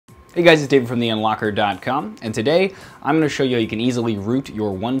Hey guys, it's David from theunlocker.com, and today I'm going to show you how you can easily root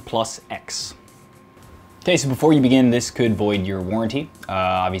your OnePlus X. Okay, so before you begin, this could void your warranty.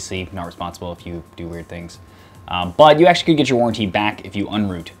 Obviously, not responsible if you do weird things. But you actually could get your warranty back if you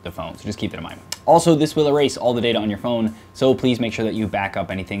unroot the phone, so just keep that in mind. Also, this will erase all the data on your phone, so please make sure that you back up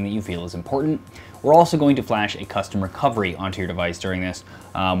anything that you feel is important. We're also going to flash a custom recovery onto your device during this,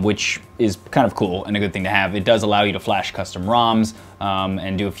 which is kind of cool and a good thing to have. It does allow you to flash custom ROMs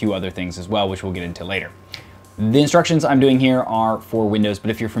and do a few other things as well, which we'll get into later. The instructions I'm doing here are for Windows, but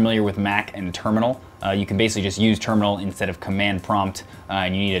if you're familiar with Mac and Terminal, you can basically just use Terminal instead of command prompt,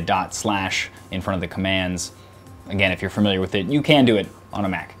 and you need a // in front of the commands. Again, if you're familiar with it, you can do it on a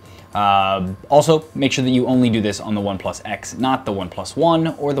Mac. Also, make sure that you only do this on the OnePlus X, not the OnePlus One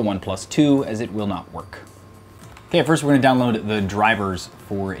or the OnePlus 2, as it will not work. Okay, first we're going to download the drivers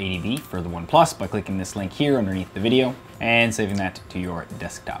for ADB for the OnePlus by clicking this link here underneath the video and saving that to your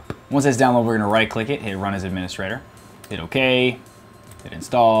desktop. Once it's downloaded, we're going to right-click it, hit Run as Administrator, hit OK, hit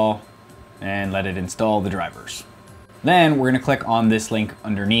Install, and let it install the drivers. Then we're going to click on this link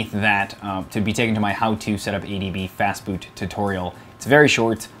underneath that to be taken to my how to set up ADB Fastboot tutorial. It's very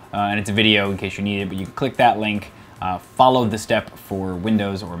short and it's a video in case you need it, but you can click that link, follow the step for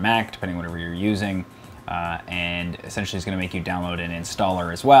Windows or Mac, depending on whatever you're using, and essentially it's going to make you download an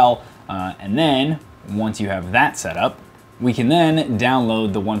installer as well. And then once you have that set up, we can then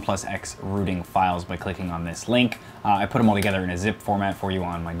download the OnePlus X rooting files by clicking on this link. I put them all together in a zip format for you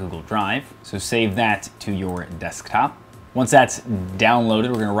on my Google Drive, so save that to your desktop. Once that's downloaded,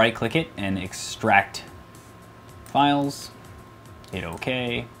 we're going to right-click it and extract files, hit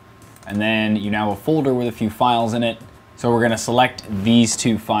OK, and then you now have a folder with a few files in it. So we're going to select these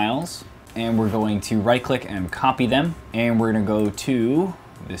two files, and we're going to right-click and copy them, and we're going to go to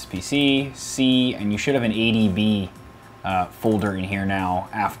this PC, C, and you should have an ADB folder in here now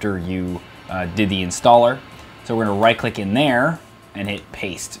after you did the installer. So we're going to right click in there and hit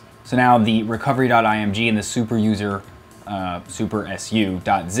paste. So now the recovery.img and the superuser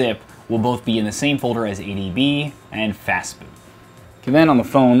supersu.zip will both be in the same folder as ADB and Fastboot. Okay, then on the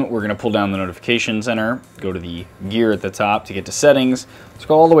phone, we're going to pull down the notification center, go to the gear at the top to get to settings,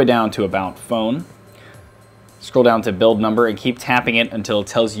 scroll all the way down to about phone, scroll down to build number and keep tapping it until it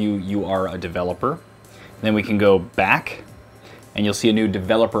tells you you are a developer. Then we can go back and you'll see a new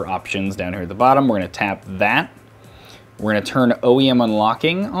developer options down here at the bottom. We're going to tap that. We're going to turn OEM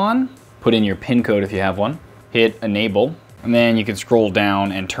unlocking on, put in your PIN code if you have one, hit enable, and then you can scroll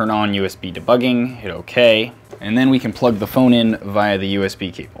down and turn on USB debugging, hit OK, and then we can plug the phone in via the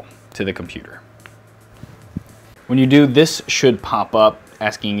USB cable to the computer. When you do, this should pop up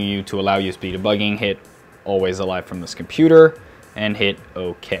asking you to allow USB debugging, hit always alive from this computer, and hit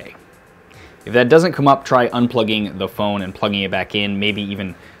OK. If that doesn't come up, try unplugging the phone and plugging it back in, maybe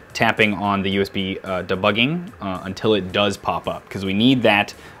even tapping on the USB debugging until it does pop up, because we need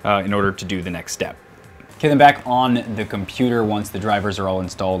that in order to do the next step. Okay, then back on the computer, once the drivers are all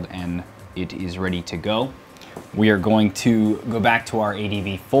installed and it is ready to go, we are going to go back to our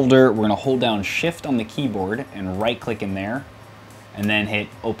ADB folder. We're going to hold down Shift on the keyboard and right-click in there, and then hit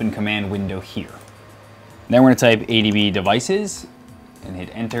Open Command Window here. Then we're going to type ADB Devices, and hit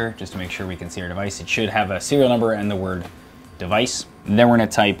enter just to make sure we can see our device. It should have a serial number and the word device. And then we're going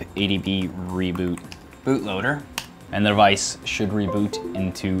to type ADB Reboot bootloader, and the device should reboot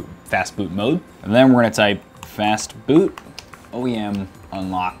into Fastboot mode. And then we're going to type Fastboot OEM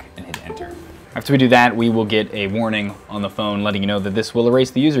unlock and hit enter. After we do that, we will get a warning on the phone letting you know that this will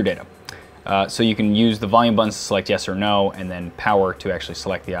erase the user data. So you can use the volume buttons to select yes or no, and then power to actually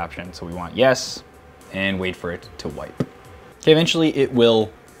select the option. So we want yes, and wait for it to wipe. Okay, eventually it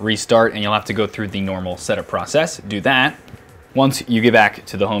will restart and you'll have to go through the normal setup process. Do that. Once you get back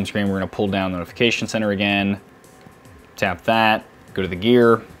to the home screen, we're going to pull down the notification center again, tap that, go to the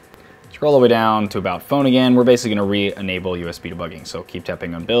gear, scroll all the way down to about phone again. We're basically going to re-enable USB debugging. So keep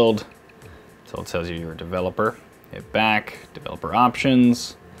tapping on build until it tells you you're a developer. Hit back, developer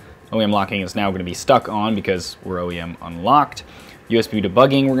options. OEM locking is now going to be stuck on because we're OEM unlocked. USB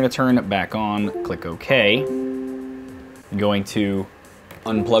debugging we're going to turn back on, click OK. I'm going to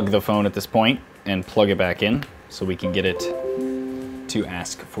unplug the phone at this point and plug it back in so we can get it to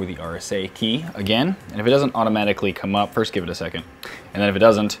ask for the RSA key again. And if it doesn't automatically come up, first give it a second. And then if it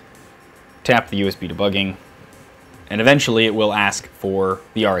doesn't, tap the USB debugging, and eventually it will ask for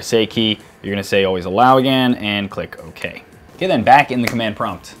the RSA key. You're going to say always allow again and click OK. Okay, then back in the command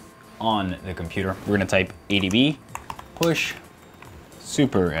prompt on the computer, we're going to type ADB push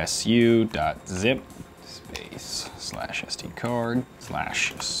supersu.zip space /SD card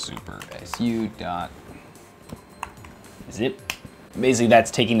 /supersu.zip. Basically,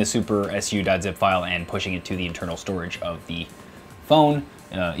 that's taking the supersu.zip file and pushing it to the internal storage of the phone.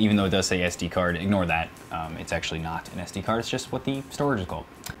 Even though it does say SD card, ignore that. It's actually not an SD card, it's just what the storage is called.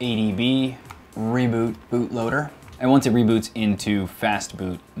 ADB Reboot bootloader. And once it reboots into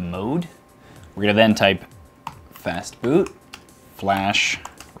Fastboot mode, we're gonna then type Fastboot flash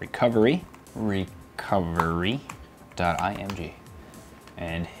recovery.img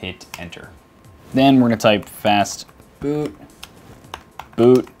and hit enter. Then we're gonna type Fastboot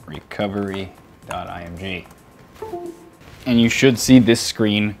boot recovery.img. And you should see this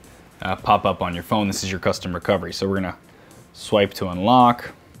screen pop up on your phone. This is your custom recovery. So we're gonna swipe to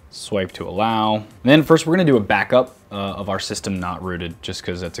unlock, swipe to allow. And then first we're gonna do a backup of our system not rooted, just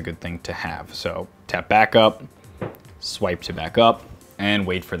because that's a good thing to have. So tap backup, swipe to back up, and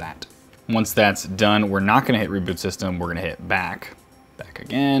wait for that. Once that's done, we're not gonna hit reboot system, we're gonna hit back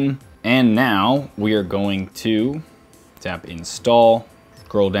again. And now we are going to tap install,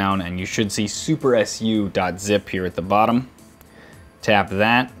 scroll down, and you should see supersu.zip here at the bottom. Tap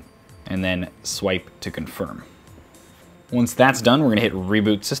that, and then swipe to confirm. Once that's done, we're gonna hit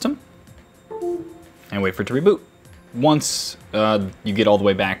reboot system and wait for it to reboot. Once you get all the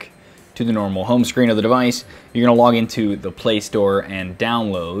way back to the normal home screen of the device, you're gonna log into the Play Store and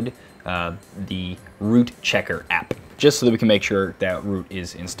download the Root Checker app, just so that we can make sure that root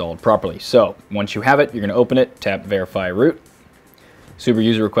is installed properly. So once you have it, you're gonna open it, tap verify root. Super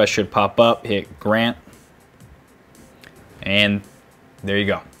user request should pop up, hit grant, and there you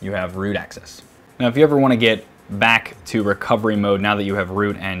go, you have root access. Now if you ever wanna get back to recovery mode now that you have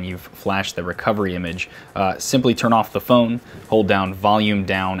root and you've flashed the recovery image, simply turn off the phone, hold down volume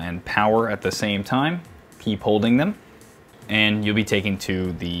down and power at the same time, keep holding them, and you'll be taken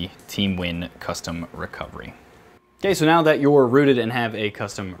to the TeamWin custom recovery. Okay, so now that you're rooted and have a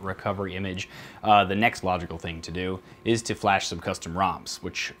custom recovery image, the next logical thing to do is to flash some custom ROMs,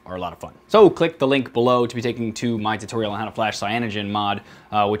 which are a lot of fun. So click the link below to be taken to my tutorial on how to flash CyanogenMod,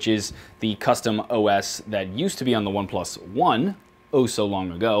 which is the custom OS that used to be on the OnePlus One oh so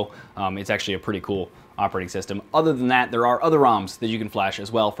long ago. It's actually a pretty cool operating system. Other than that, there are other ROMs that you can flash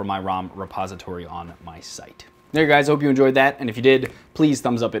as well from my ROM repository on my site. There guys, hope you enjoyed that, and if you did, please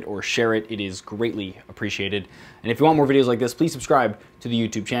thumbs up it or share it. It is greatly appreciated. And if you want more videos like this, please subscribe to the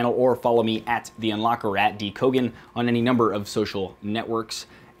YouTube channel or follow me at The Unlocker at dkogan on any number of social networks.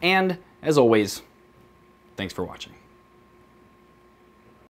 And as always, thanks for watching.